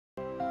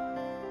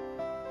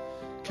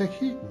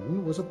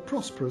Cleckheaton was a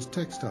prosperous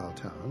textile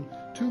town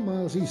 2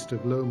 miles east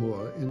of Low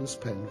Moor in the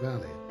Spen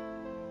Valley.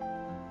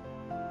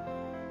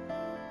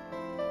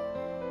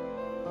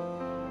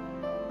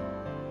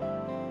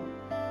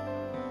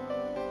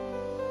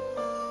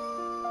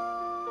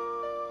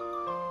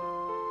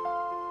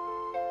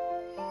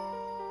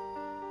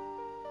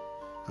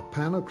 A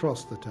pan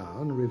across the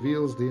town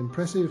reveals the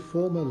impressive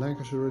former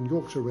Lancashire and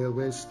Yorkshire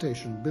Railway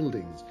station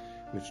buildings,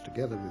 which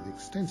together with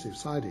extensive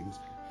sidings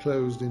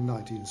closed in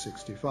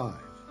 1965.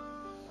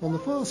 On the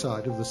far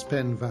side of the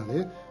Spen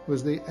Valley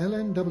was the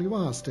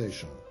LNWR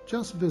station,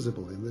 just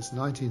visible in this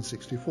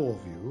 1964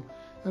 view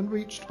and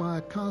reached by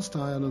a cast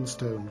iron and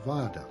stone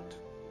viaduct.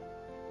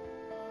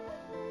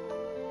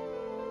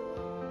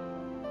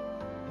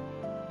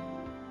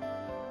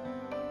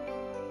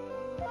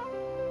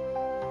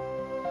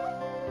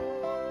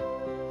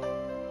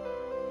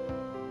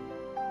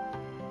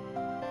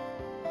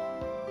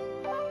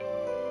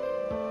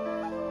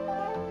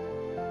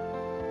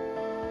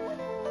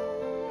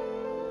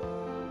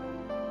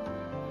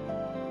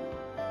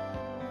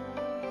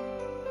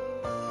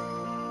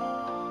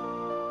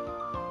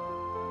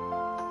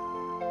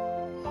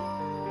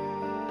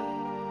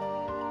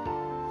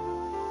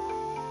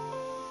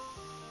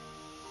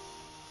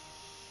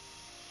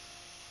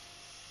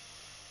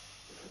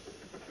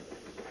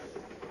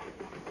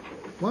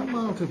 One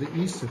mile to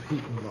the east of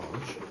Heaton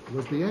Lodge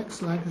was the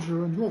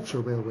ex-Lancashire and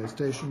Yorkshire Railway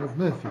station of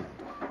Mirfield,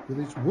 with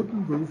its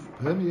wooden roof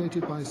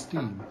permeated by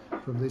steam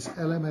from this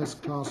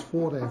LMS Class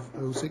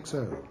 4F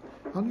 060,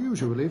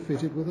 unusually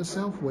fitted with a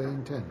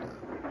self-weighing tender.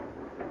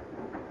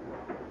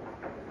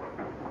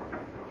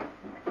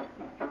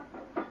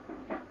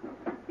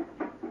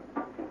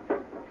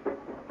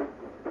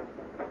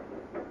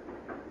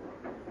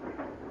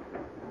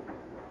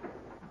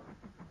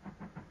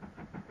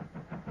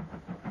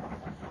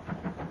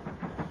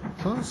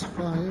 Class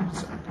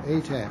 5s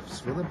and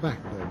 8Fs were the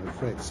backbone of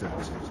freight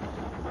services,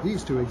 with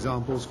these two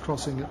examples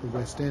crossing at the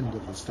west end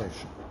of the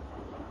station.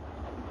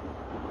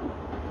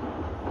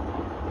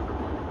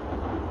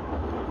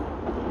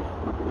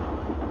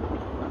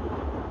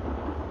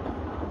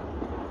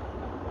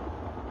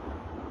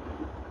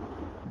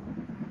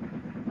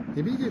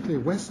 Immediately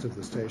west of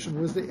the station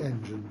was the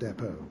engine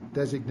depot,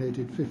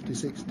 designated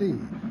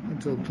 56D,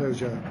 until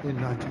closure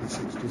in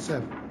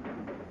 1967.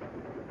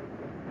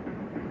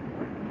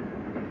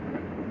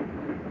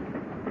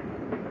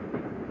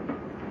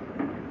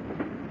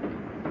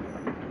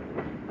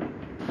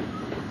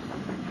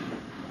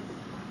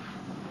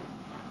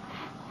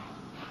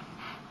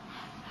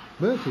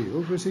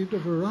 Mirfield received a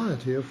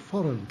variety of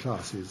foreign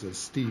classes as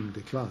steam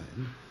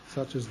declined,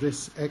 such as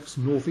this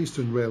ex-North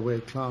Eastern Railway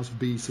Class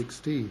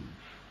B16.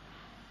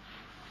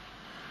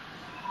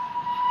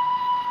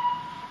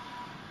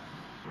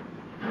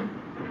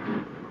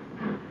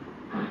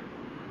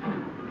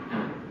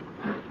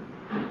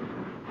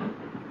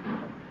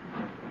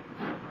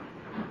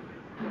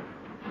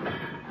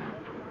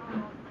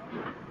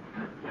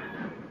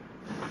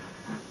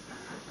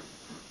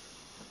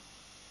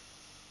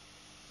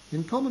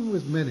 In common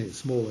with many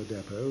smaller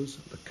depots,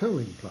 the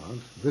coaling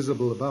plant,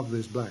 visible above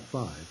this Black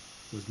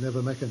 5, was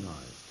never mechanised.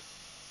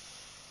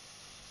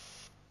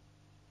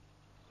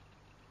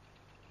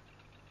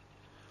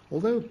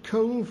 Although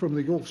coal from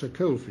the Yorkshire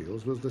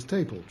coalfields was the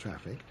staple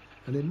traffic,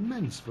 an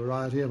immense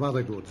variety of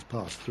other goods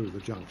passed through the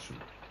junction.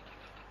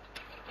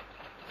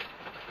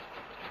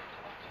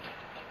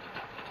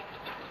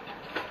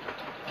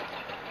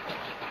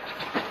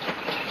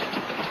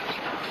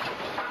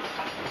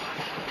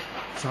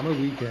 Summer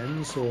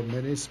weekends saw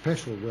many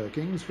special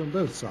workings from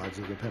both sides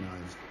of the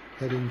Pennines,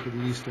 heading for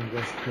the east and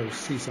west coast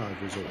seaside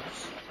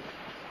resorts.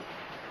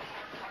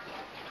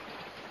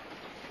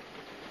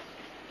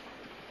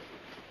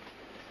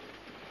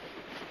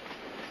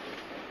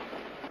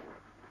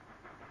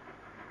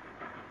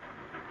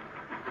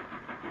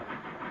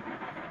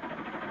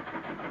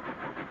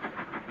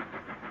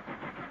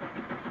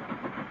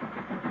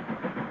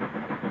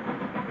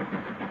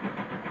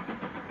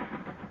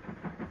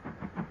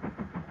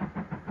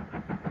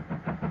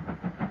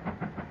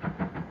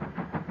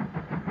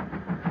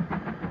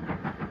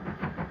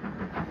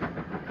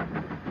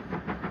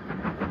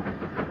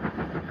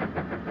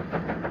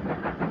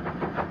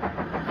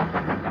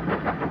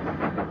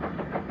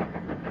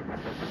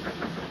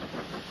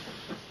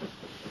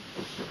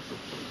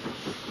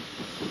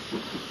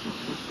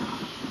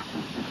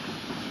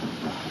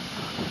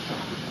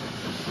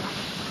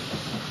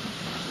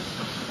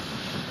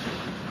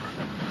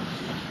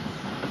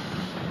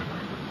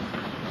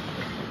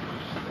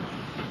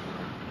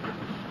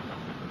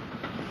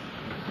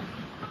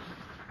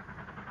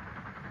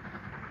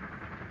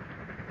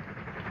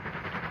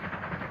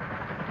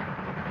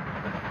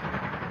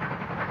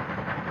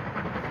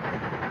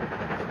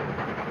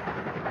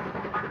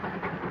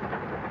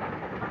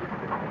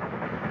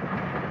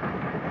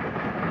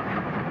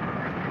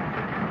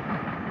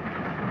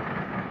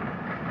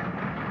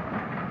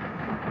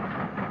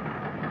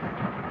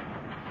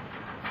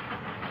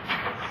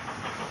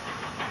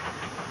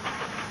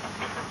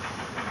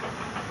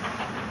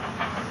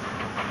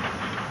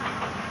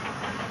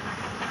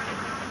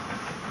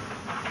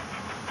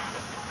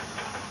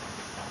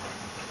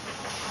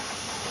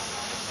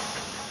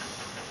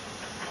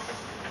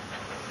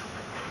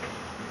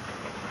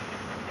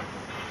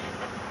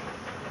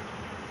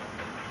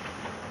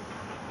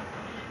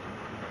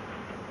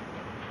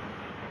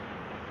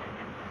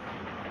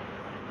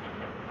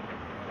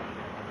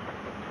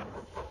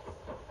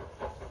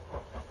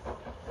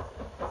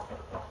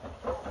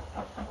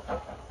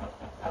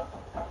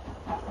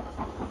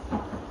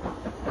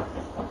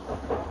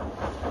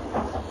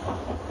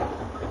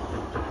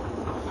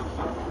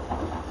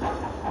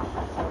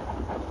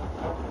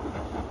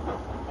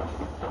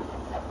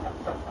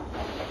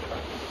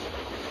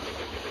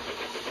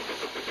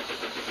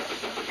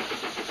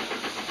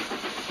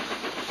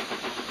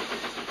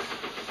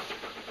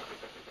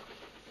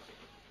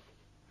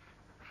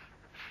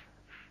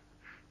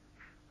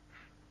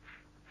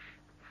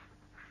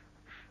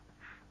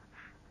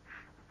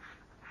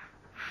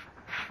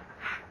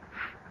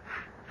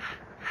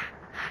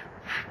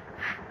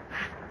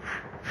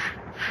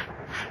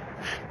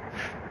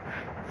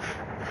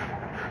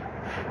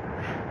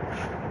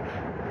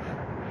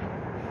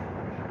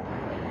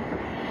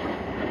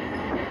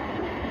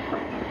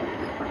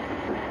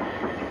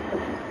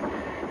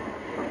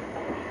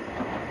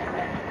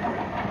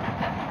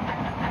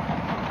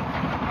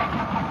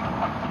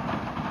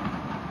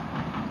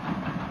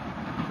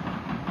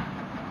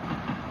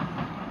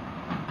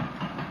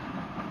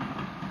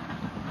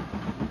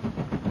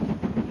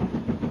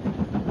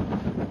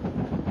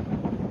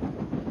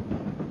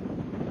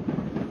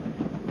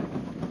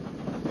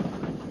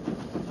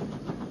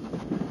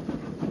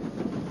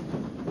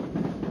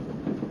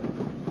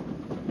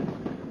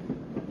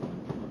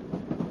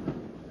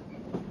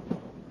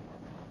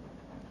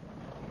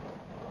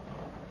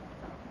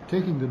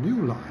 Taking the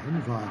new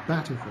line via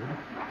Battyford,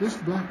 this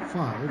Black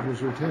 5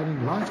 was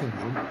returning light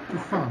engine to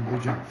Farnley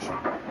Junction.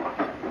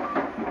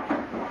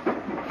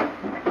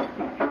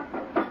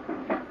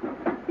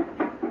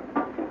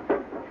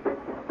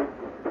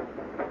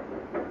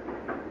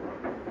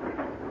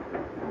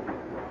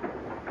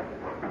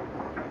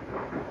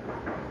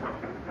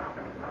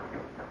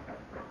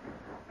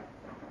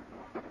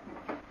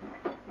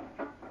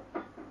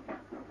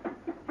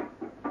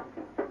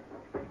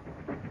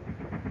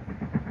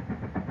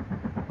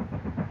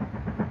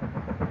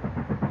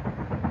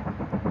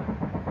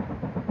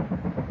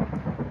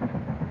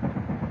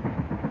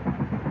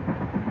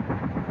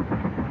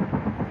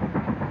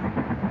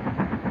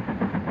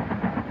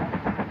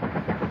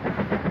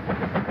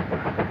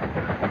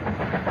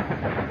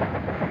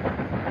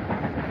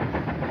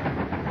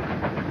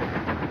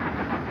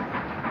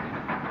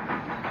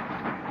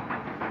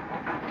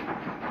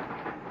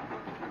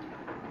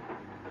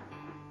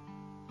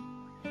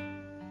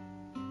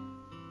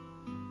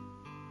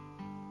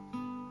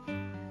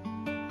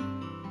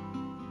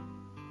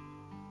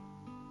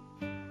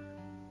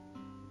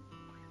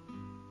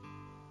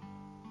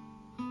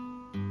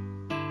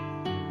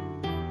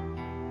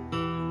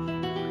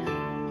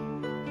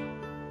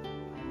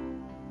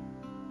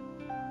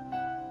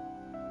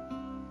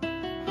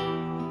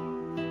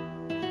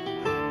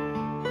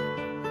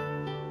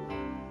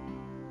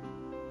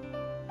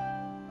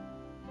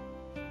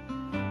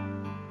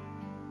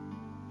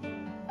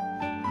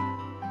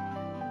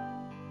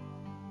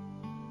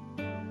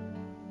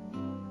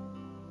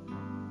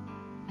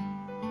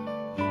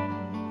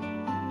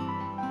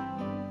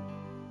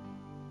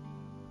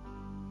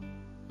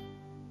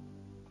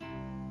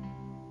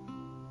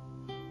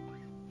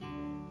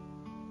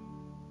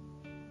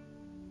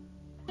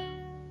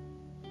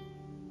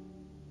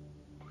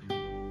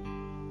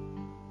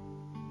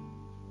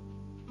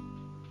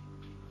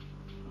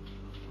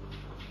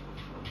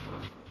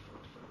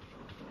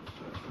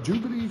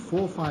 Jubilee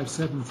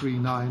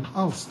 45739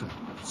 Ulster,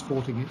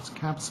 sporting its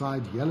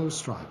cabside yellow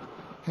stripe,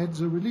 heads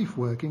a relief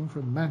working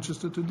from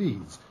Manchester to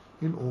Leeds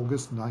in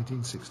August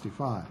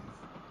 1965.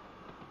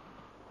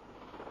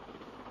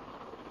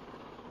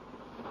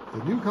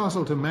 The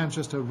Newcastle to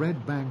Manchester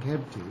Red Bank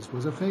empties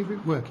was a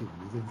favourite working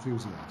with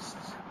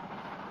enthusiasts.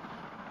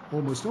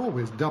 Almost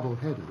always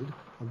double-headed,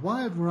 a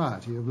wide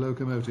variety of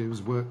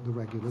locomotives worked the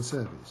regular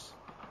service.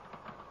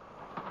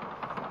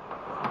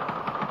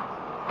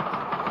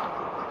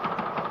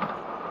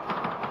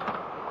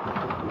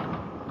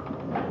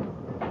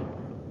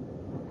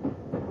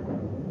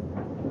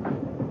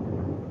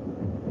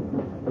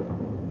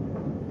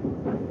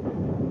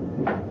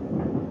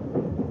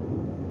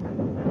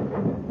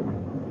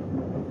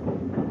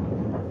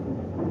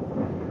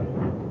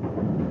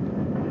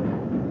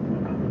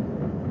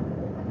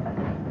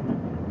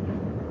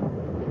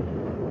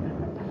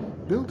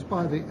 Built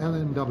by the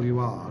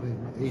LNWR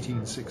in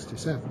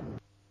 1867,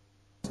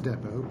 this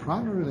depot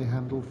primarily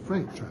handled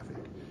freight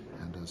traffic,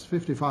 and as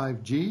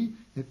 55G,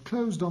 it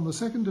closed on the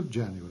 2nd of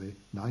January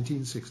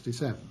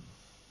 1967.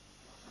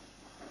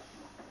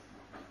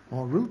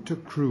 En route to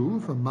Crewe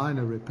for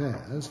minor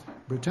repairs,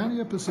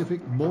 Britannia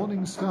Pacific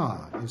Morning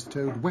Star is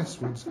towed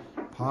westwards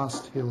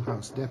past Hill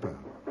House Depot.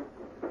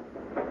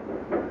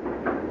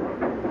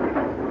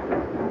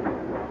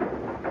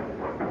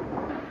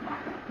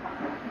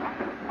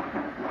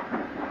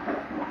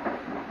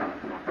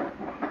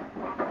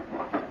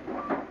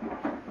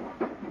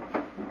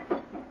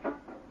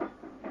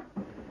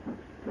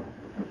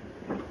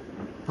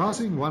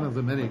 Passing one of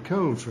the many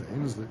coal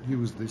trains that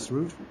use this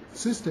route,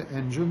 sister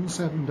engine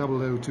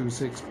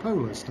 70026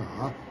 Polar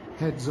Star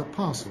heads a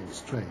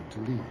parcels train to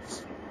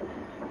Leeds.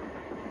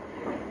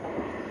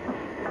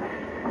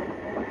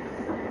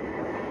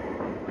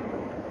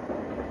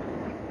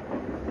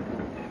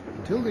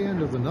 Until the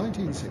end of the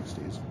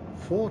 1960s,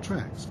 4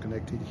 tracks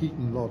connected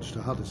Heaton Lodge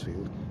to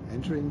Huddersfield,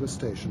 entering the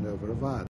station over a viaduct.